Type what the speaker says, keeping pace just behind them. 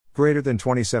Greater than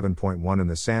 27.1 in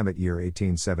the Samvat year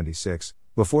 1876,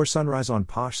 before sunrise on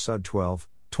Posh Sud 12,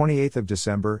 28th of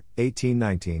December,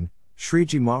 1819,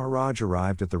 Sriji Maharaj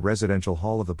arrived at the residential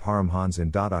hall of the Paramhans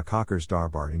in Dada Kakkar's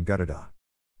Darbar in Gudada.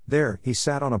 There, he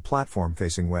sat on a platform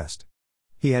facing west.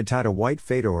 He had tied a white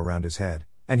fado around his head,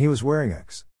 and he was wearing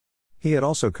X. He had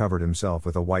also covered himself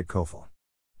with a white kofal.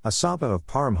 A sabha of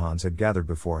Paramhans had gathered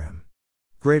before him.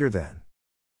 Greater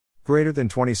than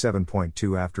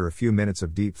 27.2. After a few minutes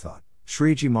of deep thought,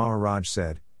 Sriji Maharaj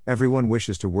said, "Everyone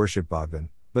wishes to worship Bhagwan,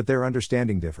 but their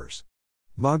understanding differs.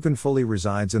 Bhagwan fully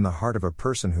resides in the heart of a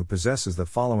person who possesses the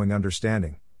following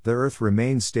understanding: the earth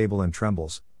remains stable and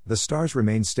trembles, the stars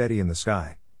remain steady in the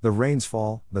sky, the rains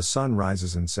fall, the sun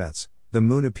rises and sets, the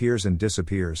moon appears and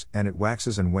disappears, and it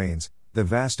waxes and wanes, the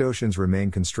vast oceans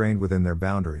remain constrained within their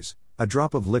boundaries, a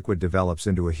drop of liquid develops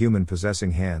into a human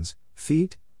possessing hands,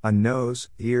 feet, a nose,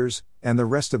 ears, and the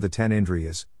rest of the 10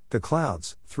 indriyas, the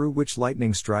clouds, through which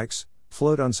lightning strikes,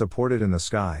 float unsupported in the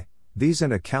sky. These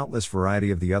and a countless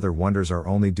variety of the other wonders are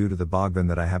only due to the Bhagwan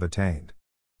that I have attained."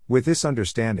 With this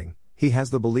understanding, he has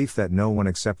the belief that no one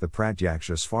except the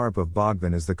Pratyaksha Svarup of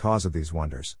Bhagwan is the cause of these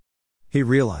wonders. He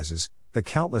realizes, the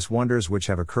countless wonders which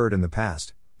have occurred in the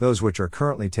past, those which are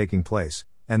currently taking place,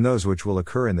 and those which will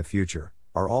occur in the future,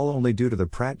 are all only due to the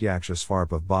Pratyaksha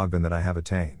Svarup of Bhagwan that I have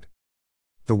attained.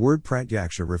 The word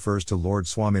Pratyaksha refers to Lord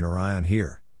Swaminarayan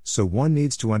here, so one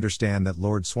needs to understand that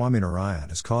Lord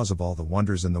Swaminarayan is cause of all the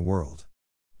wonders in the world.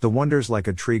 The wonders like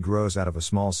a tree grows out of a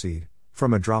small seed,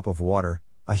 from a drop of water,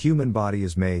 a human body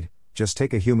is made. Just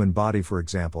take a human body for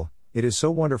example, it is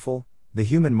so wonderful, the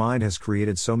human mind has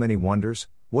created so many wonders.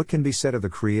 What can be said of the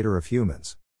creator of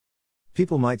humans?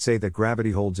 People might say that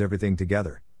gravity holds everything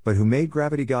together, but who made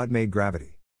gravity? God made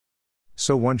gravity.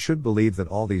 So one should believe that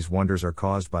all these wonders are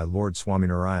caused by Lord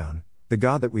Swaminarayan, the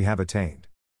God that we have attained.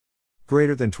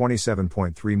 Greater than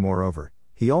 27.3. Moreover,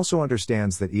 he also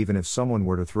understands that even if someone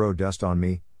were to throw dust on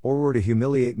me, or were to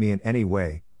humiliate me in any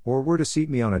way, or were to seat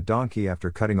me on a donkey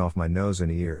after cutting off my nose and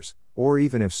ears, or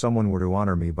even if someone were to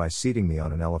honor me by seating me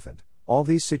on an elephant, all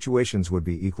these situations would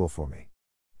be equal for me.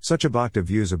 Such a bhakta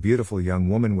views a beautiful young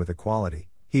woman with equality,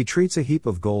 he treats a heap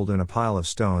of gold and a pile of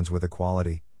stones with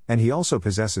equality, and he also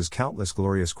possesses countless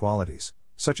glorious qualities,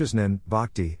 such as Jnana,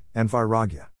 Bhakti, and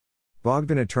Vairagya.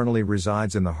 Bhagwan eternally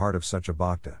resides in the heart of such a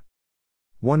bhakta.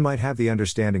 One might have the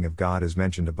understanding of God as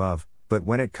mentioned above, but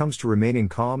when it comes to remaining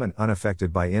calm and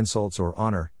unaffected by insults or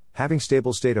honor, having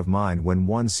stable state of mind when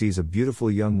one sees a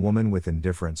beautiful young woman with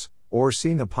indifference, or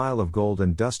seeing a pile of gold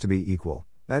and dust to be equal,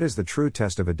 that is the true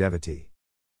test of a devotee.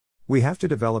 We have to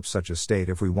develop such a state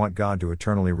if we want God to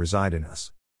eternally reside in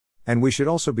us. And we should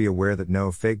also be aware that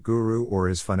no fake guru or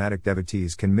his fanatic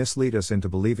devotees can mislead us into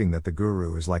believing that the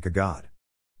guru is like a god.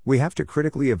 We have to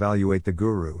critically evaluate the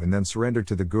guru and then surrender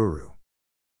to the guru.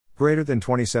 Greater than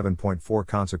 27.4.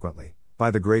 Consequently,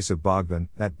 by the grace of Bhagwan,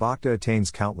 that bhakta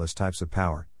attains countless types of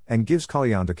power, and gives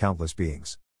kalyan to countless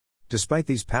beings. Despite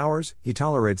these powers, he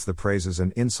tolerates the praises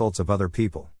and insults of other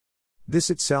people.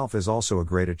 This itself is also a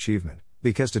great achievement,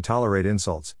 because to tolerate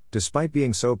insults, despite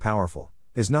being so powerful,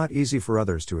 is not easy for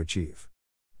others to achieve.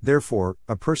 Therefore,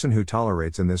 a person who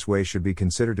tolerates in this way should be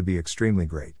considered to be extremely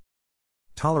great.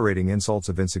 Tolerating insults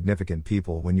of insignificant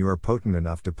people when you are potent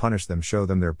enough to punish them, show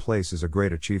them their place, is a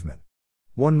great achievement.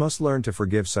 One must learn to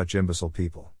forgive such imbecile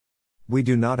people. We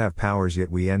do not have powers yet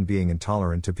we end being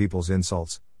intolerant to people's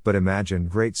insults, but imagine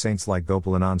great saints like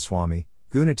Gopalanand Swami,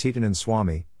 Gunatitanand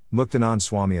Swami, Muktanand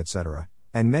Swami etc.,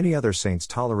 and many other saints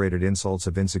tolerated insults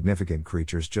of insignificant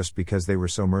creatures just because they were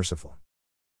so merciful.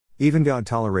 Even God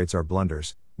tolerates our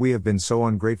blunders. We have been so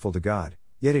ungrateful to God,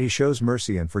 yet He shows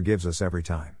mercy and forgives us every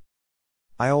time.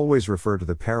 I always refer to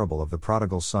the parable of the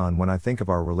prodigal son when I think of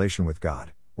our relation with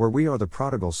God, where we are the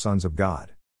prodigal sons of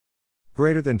God.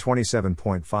 Greater than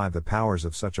 27.5. The powers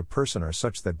of such a person are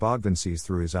such that Bhagwan sees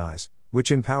through his eyes,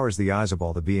 which empowers the eyes of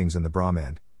all the beings in the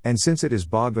Brahmand, and since it is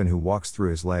Bhagwan who walks through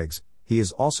his legs, he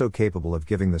is also capable of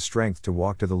giving the strength to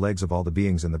walk to the legs of all the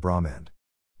beings in the Brahmand.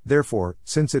 Therefore,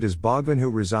 since it is Bhagwan who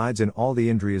resides in all the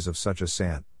indriyas of such a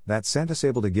sant, that sant is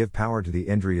able to give power to the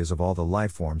indriyas of all the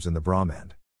life forms in the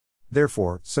Brahmand.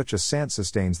 Therefore, such a sant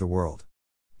sustains the world.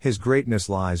 His greatness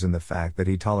lies in the fact that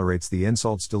he tolerates the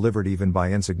insults delivered even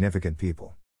by insignificant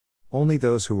people. Only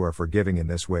those who are forgiving in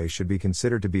this way should be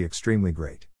considered to be extremely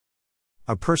great.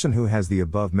 A person who has the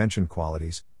above-mentioned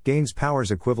qualities, gains powers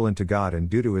equivalent to God, and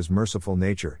due to his merciful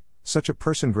nature, such a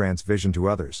person grants vision to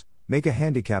others, make a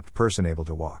handicapped person able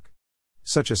to walk.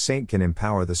 Such a saint can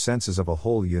empower the senses of a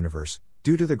whole universe,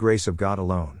 due to the grace of God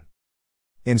alone.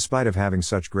 In spite of having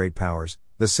such great powers,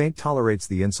 the saint tolerates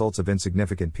the insults of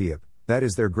insignificant people, that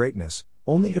is their greatness.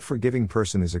 Only a forgiving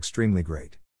person is extremely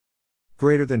great.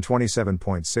 Greater than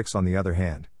 27.6 On the other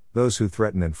hand, those who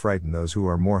threaten and frighten those who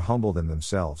are more humble than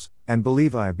themselves, and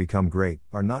believe I have become great,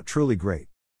 are not truly great.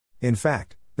 In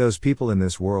fact, those people in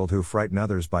this world who frighten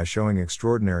others by showing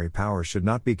extraordinary power should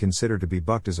not be considered to be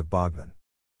Bhaktas of Bhagwan.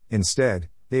 Instead,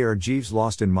 they are Jeeves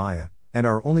lost in Maya, and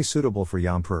are only suitable for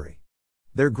Yampuri.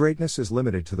 Their greatness is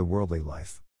limited to the worldly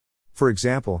life. For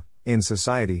example, in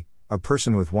society, a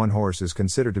person with 1 horse is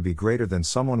considered to be greater than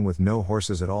someone with no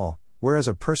horses at all, whereas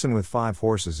a person with 5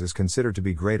 horses is considered to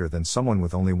be greater than someone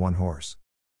with only 1 horse.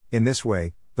 In this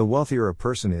way, the wealthier a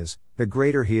person is, the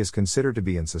greater he is considered to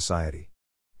be in society.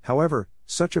 However,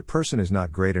 such a person is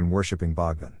not great in worshipping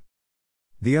Bhagwan.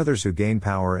 The others who gain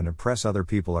power and oppress other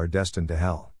people are destined to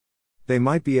hell. They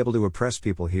might be able to oppress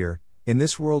people here, in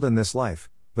this world and this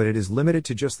life, but it is limited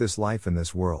to just this life and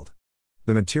this world.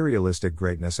 The materialistic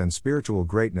greatness and spiritual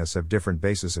greatness have different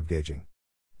bases of gauging.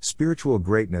 Spiritual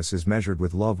greatness is measured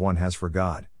with love one has for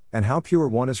God, and how pure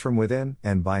one is from within,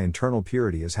 and by internal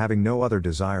purity is having no other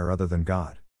desire other than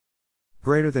God.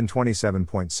 Greater than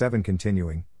 27.7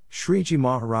 Continuing, Shriji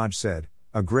Maharaj said,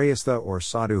 a Grahastha or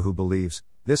sadhu who believes,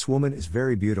 this woman is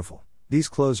very beautiful, these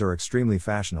clothes are extremely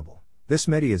fashionable, this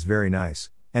medi is very nice,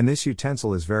 and this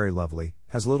utensil is very lovely,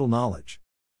 has little knowledge.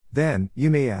 Then, you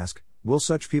may ask, will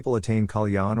such people attain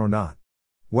Kalyan or not?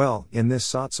 Well, in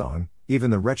this satsang, even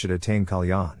the wretched attain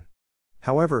Kalyan.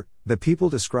 However, the people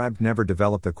described never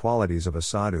develop the qualities of a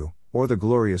sadhu, or the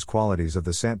glorious qualities of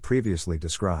the sant previously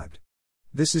described.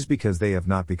 This is because they have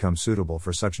not become suitable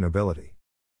for such nobility.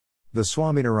 The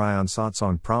Swaminarayan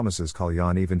satsang promises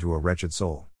Kalyan even to a wretched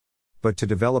soul. But to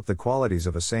develop the qualities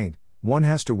of a saint, one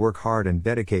has to work hard and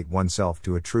dedicate oneself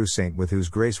to a true saint with whose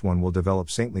grace one will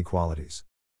develop saintly qualities.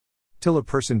 Till a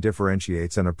person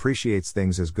differentiates and appreciates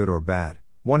things as good or bad,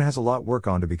 one has a lot work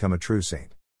on to become a true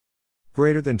saint.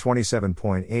 Greater than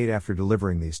 27.8 After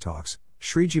delivering these talks,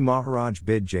 Shriji Maharaj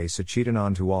bid Jai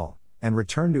Sachidanand to all, and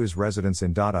returned to his residence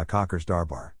in Dada Kakkar's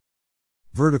Darbar.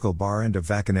 Vertical bar end of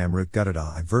Vakanamrut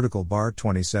Gudadai Vertical bar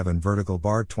 27 Vertical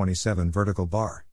bar 27 Vertical bar